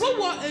waters.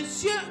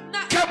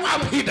 Come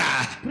up hither.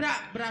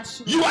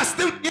 You are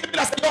still even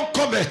as a young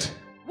comet.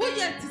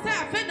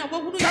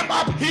 Come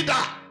up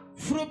hither.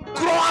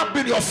 Grow up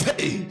in your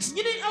faith.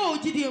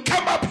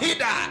 Come up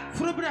hither.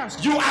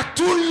 You are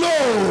too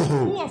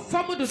low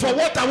for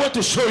what I want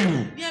to show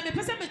you.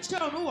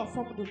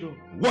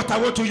 What I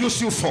want to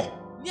use you for.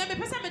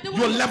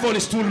 Your level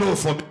is too low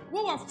for me.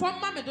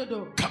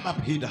 Come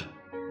up hither.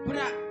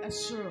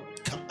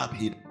 Come up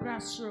hither.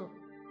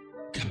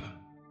 Come on.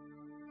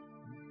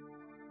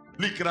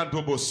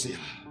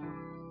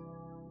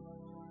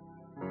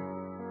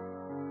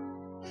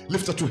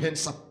 Lift up your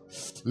hands up.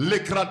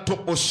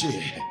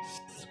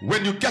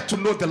 When you get to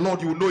know the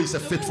Lord, you know He's a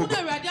faithful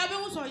God.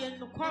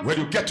 When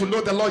you get to know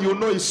the Lord, you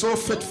know He's so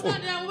faithful.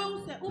 Can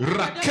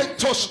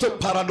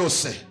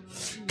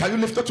you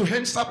lift up your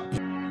hands up?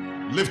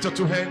 Lift up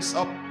your hands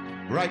up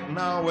right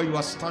now where you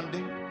are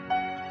standing.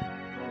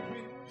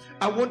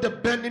 I want a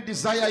burning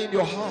desire in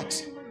your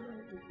heart.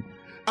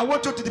 I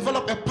want you to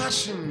develop a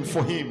passion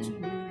for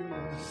Him.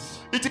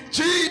 It is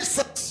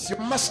Jesus, your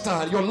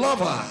master, your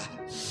lover.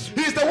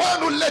 He is the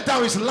one who laid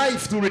down His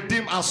life to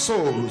redeem our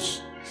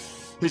souls.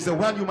 He's the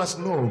one you must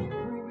know.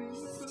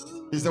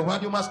 He's the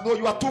one you must know.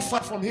 You are too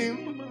far from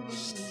Him.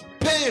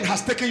 Pain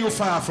has taken you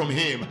far from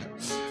Him.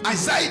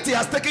 Anxiety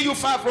has taken you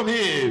far from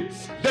Him.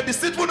 The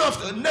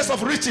deceitfulness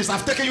of riches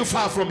have taken you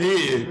far from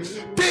Him.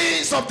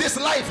 Things of this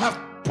life have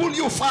pulled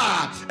you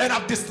far and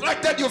have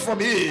distracted you from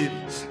Him.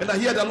 And I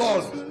hear the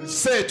Lord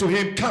say to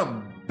him,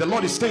 come. The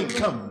Lord is saying,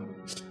 come.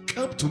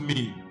 Come to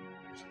me.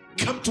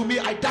 Come to me.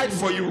 I died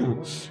for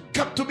you.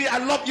 Come to me. I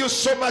love you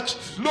so much.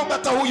 No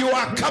matter who you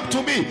are, come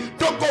to me.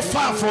 Don't go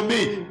far from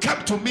me.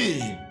 Come to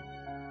me.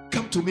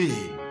 Come to me.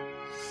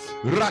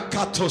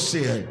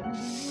 Rakatose.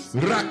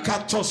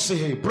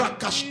 Rakatose.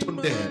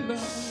 Brakastunde.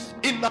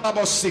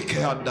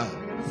 Inamosikanda.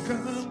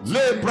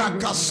 Le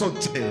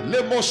brakasote.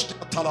 Le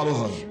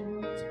moshtalabo.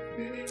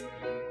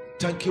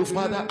 Thank you,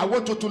 Father. I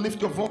want you to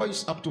lift your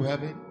voice up to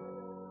heaven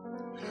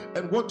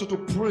and want you to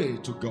pray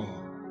to God.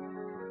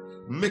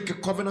 Make a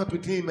covenant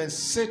with Him and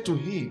say to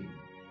Him,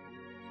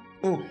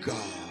 oh God,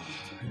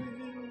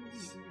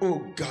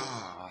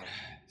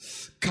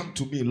 come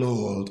to me,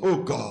 Lord.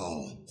 Oh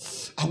God,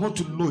 I want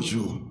to know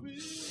you.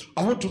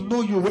 I want to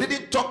know you. We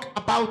didn't talk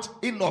about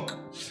Enoch,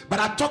 but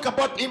I talked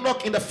about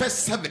Enoch in the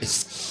first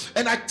service.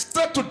 And I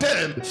said to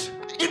them,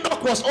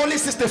 Enoch was only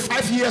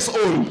 65 years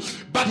old,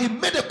 but he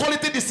made a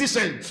quality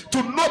decision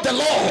to know the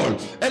Lord.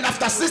 And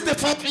after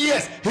 65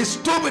 years, he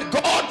stood with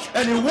God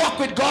and he walked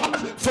with God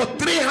for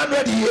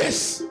 300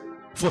 years.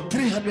 For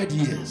 300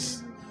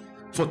 years.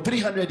 For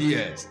 300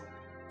 years.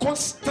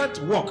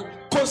 Constant walk,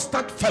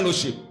 constant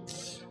fellowship,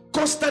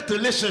 constant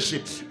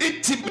relationship,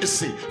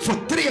 intimacy for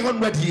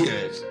 300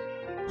 years.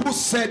 Who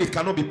said it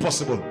cannot be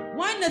possible?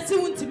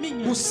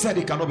 Who said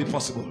it cannot be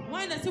possible?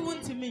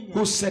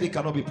 Who said it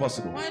cannot be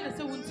possible?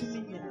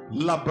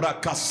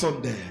 Labraka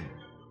Sunday.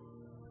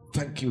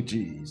 Thank you,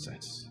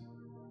 Jesus.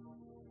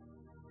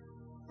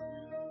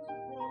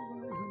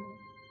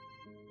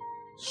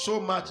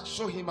 So much,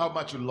 show him how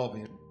much you love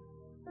him.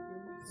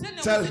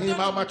 Tell him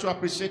how much you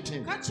appreciate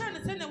him.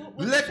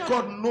 Let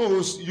God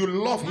knows you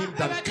love him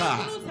than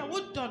car.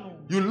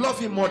 You love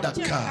him more than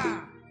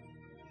car.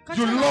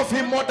 You love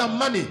him more than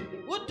money.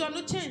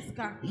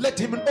 Let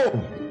him know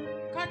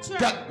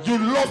that you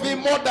love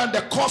him more than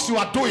the course you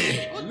are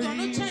doing.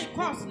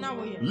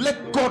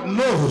 Let God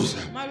knows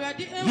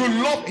you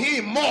love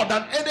him more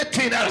than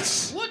anything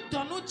else,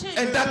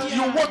 and that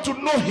you want to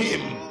know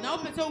him.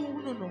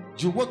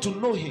 You want to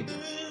know him.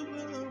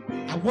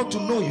 I want to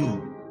know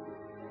you.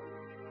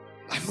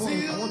 I know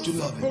him. I want to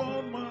love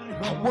him.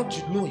 I want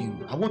to know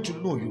you. I want to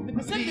know you.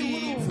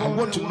 I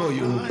want to know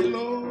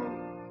you.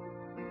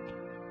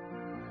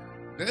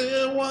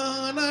 The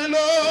one I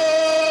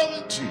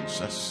love,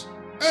 Jesus,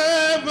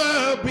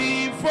 ever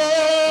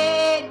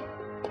before,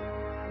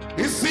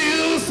 He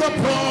seals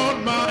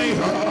upon my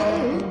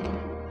heart.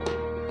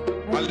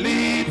 I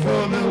live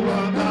for the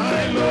one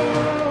I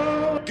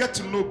love. Get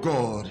to know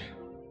God.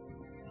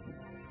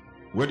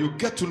 When you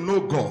get to know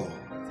God,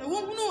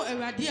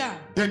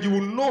 then you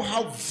will know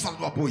how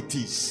valuable it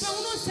is.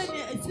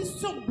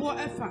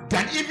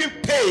 Than even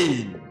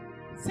pain.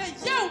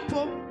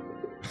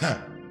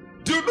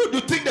 Do you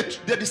think that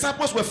the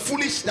disciples were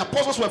foolish? The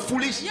apostles were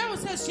foolish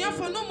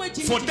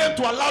for them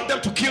to allow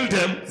them to kill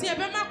them?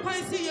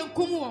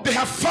 They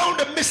have found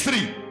a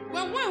mystery.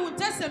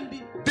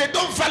 They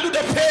don't value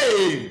the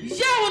pain.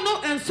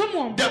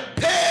 The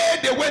pain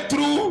they went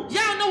through,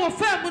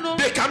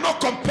 they cannot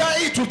compare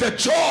it with the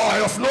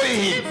joy of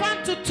knowing him.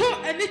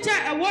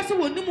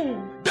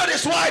 That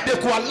is why they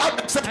could allow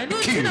themselves to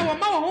kill.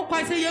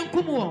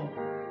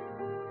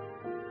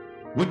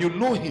 When you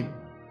know him,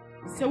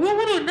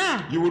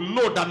 you will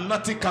know that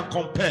nothing can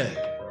compare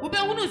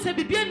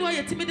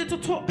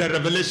the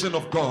revelation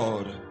of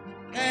God.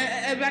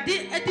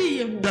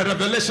 The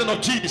revelation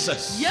of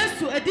Jesus.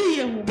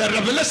 The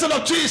revelation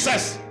of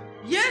Jesus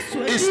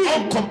is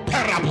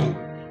uncomparable.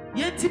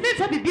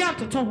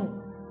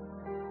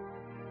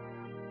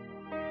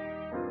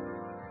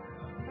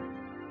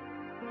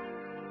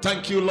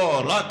 Thank you,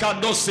 Lord.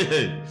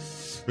 Rakandosihe.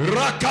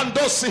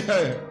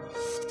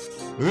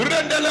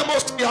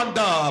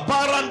 Rendelemosianda.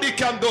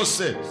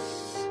 Parandikandose.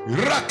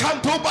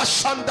 Rakantuba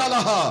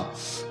Shandalaha.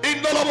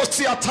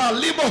 Inolobosiata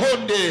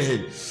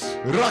Limohonde.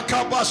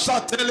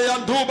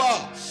 Rakabashateleanduba.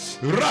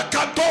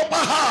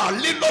 Rakantobaha.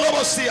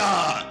 Linolobosia.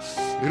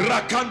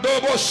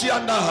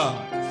 Rakandoboshianda.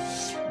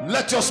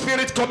 Let your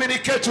spirit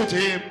communicate with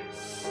him.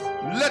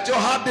 Let your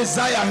heart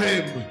desire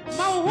him.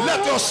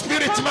 Let your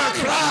spirit man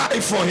cry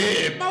for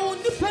him.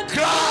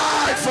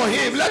 Cry for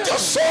him. Let your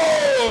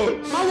soul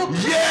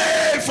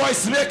yell for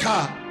his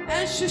maker.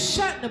 And she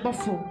shut the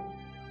buffalo.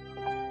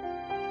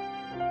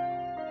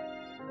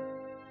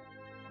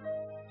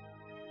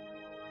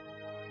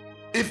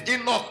 If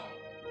Enoch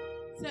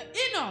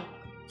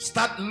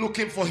start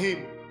looking for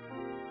him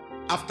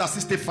after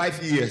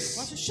 65 years,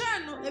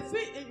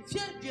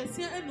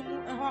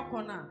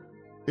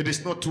 it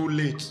is not too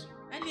late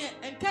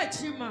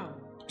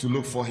to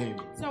look for him.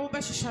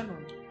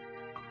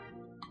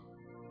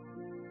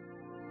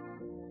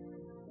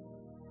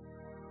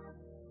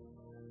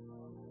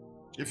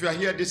 If you are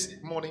here this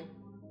morning,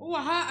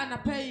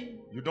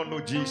 you don't know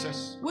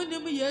Jesus,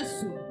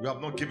 you have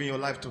not given your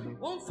life to him,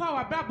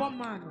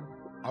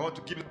 I want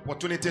to give you the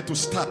opportunity to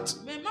start.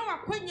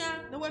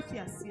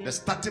 The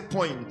starting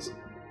point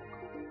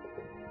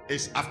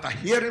is after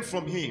hearing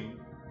from him,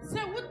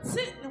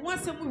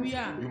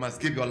 you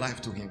must give your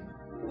life to him.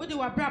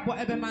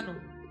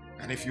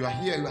 And if you are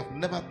here, you have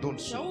never done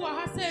so,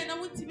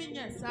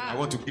 I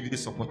want to give you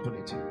this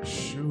opportunity.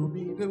 Show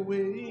me the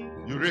way.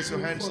 You raise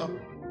your hands up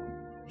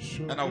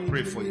and I'll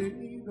pray for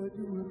you.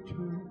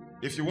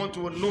 If you want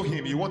to know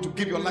him, you want to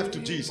give your life to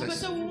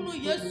Jesus,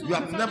 you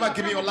have never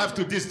given your life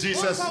to this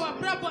Jesus,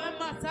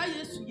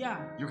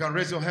 you can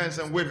raise your hands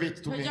and wave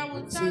it to me.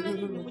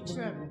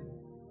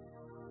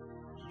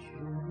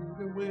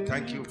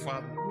 Thank you,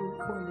 Father.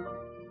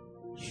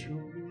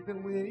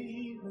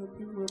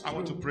 I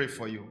want to pray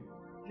for you.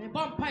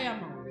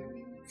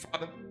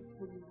 Father,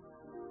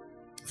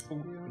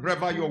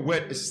 wherever your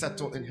word is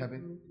settled in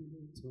heaven,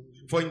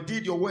 for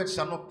indeed your word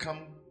shall not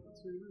come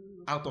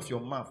out of your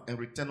mouth and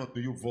return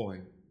unto you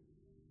void,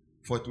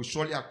 for it will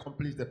surely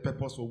accomplish the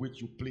purpose for which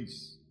you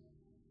please.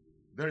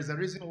 There is a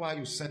reason why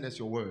you send us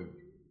your word,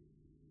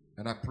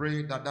 and I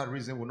pray that that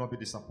reason will not be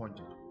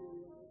disappointed.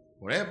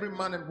 For every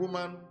man and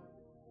woman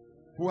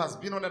who has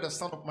been under the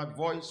sound of my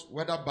voice,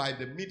 whether by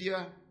the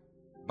media,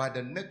 by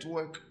the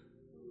network,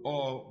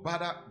 or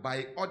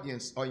by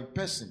audience or in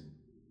person,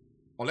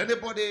 or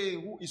anybody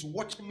who is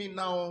watching me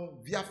now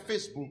via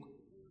Facebook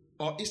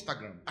or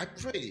Instagram, I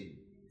pray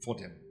for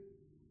them.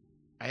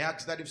 I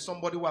ask that if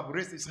somebody who have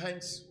raised his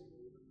hands,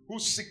 who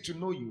seek to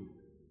know you,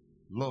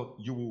 Lord,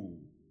 you will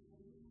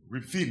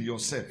reveal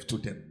yourself to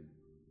them.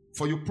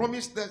 For you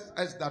promised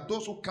us that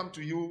those who come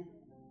to you,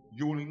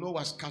 you will know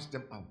us cast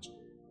them out.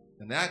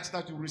 And I ask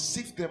that you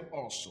receive them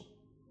also.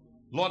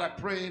 Lord, I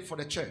pray for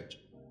the church.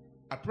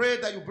 I pray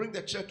that you bring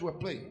the church to a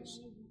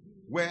place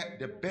where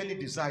the burning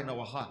desire in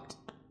our heart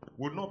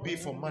will not be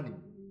for money,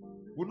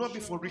 will not be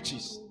for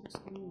riches,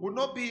 will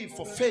not be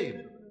for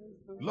fame.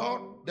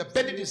 Lord, the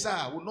burning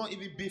desire will not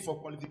even be for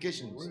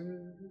qualifications,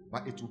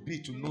 but it will be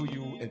to know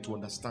you and to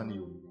understand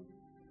you.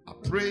 I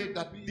pray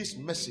that this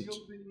message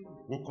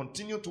will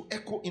continue to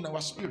echo in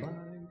our spirit.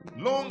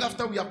 Long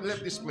after we have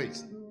left this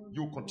place,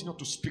 you will continue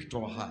to speak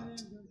to our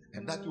heart,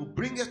 and that you will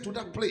bring us to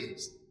that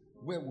place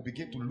where we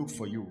begin to look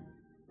for you,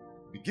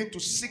 begin to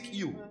seek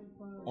you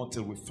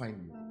until we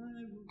find you.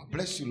 I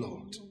bless you,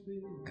 Lord,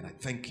 and I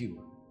thank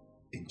you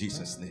in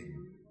Jesus'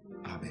 name.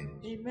 Amen.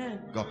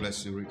 Amen. God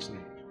bless you richly.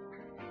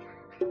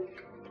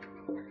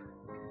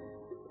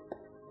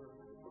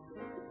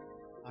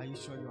 Are you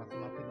sure you are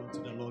clapping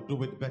unto the Lord?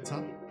 Do it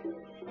better.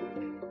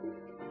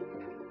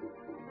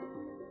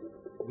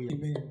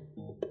 Amen.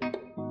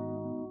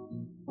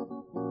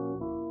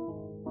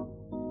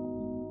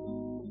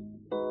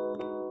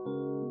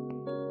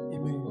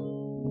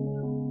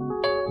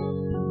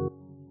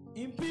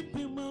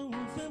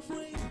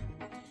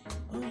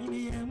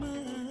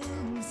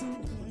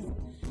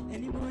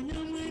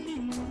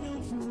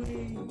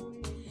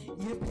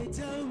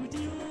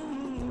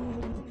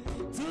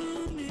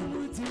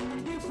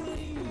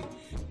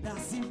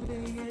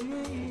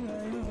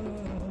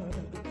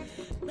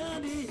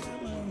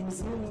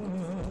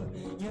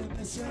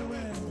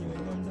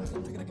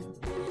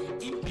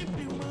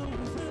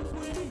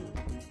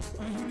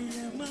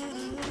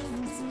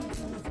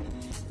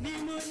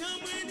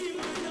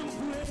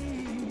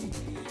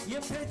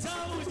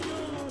 Petao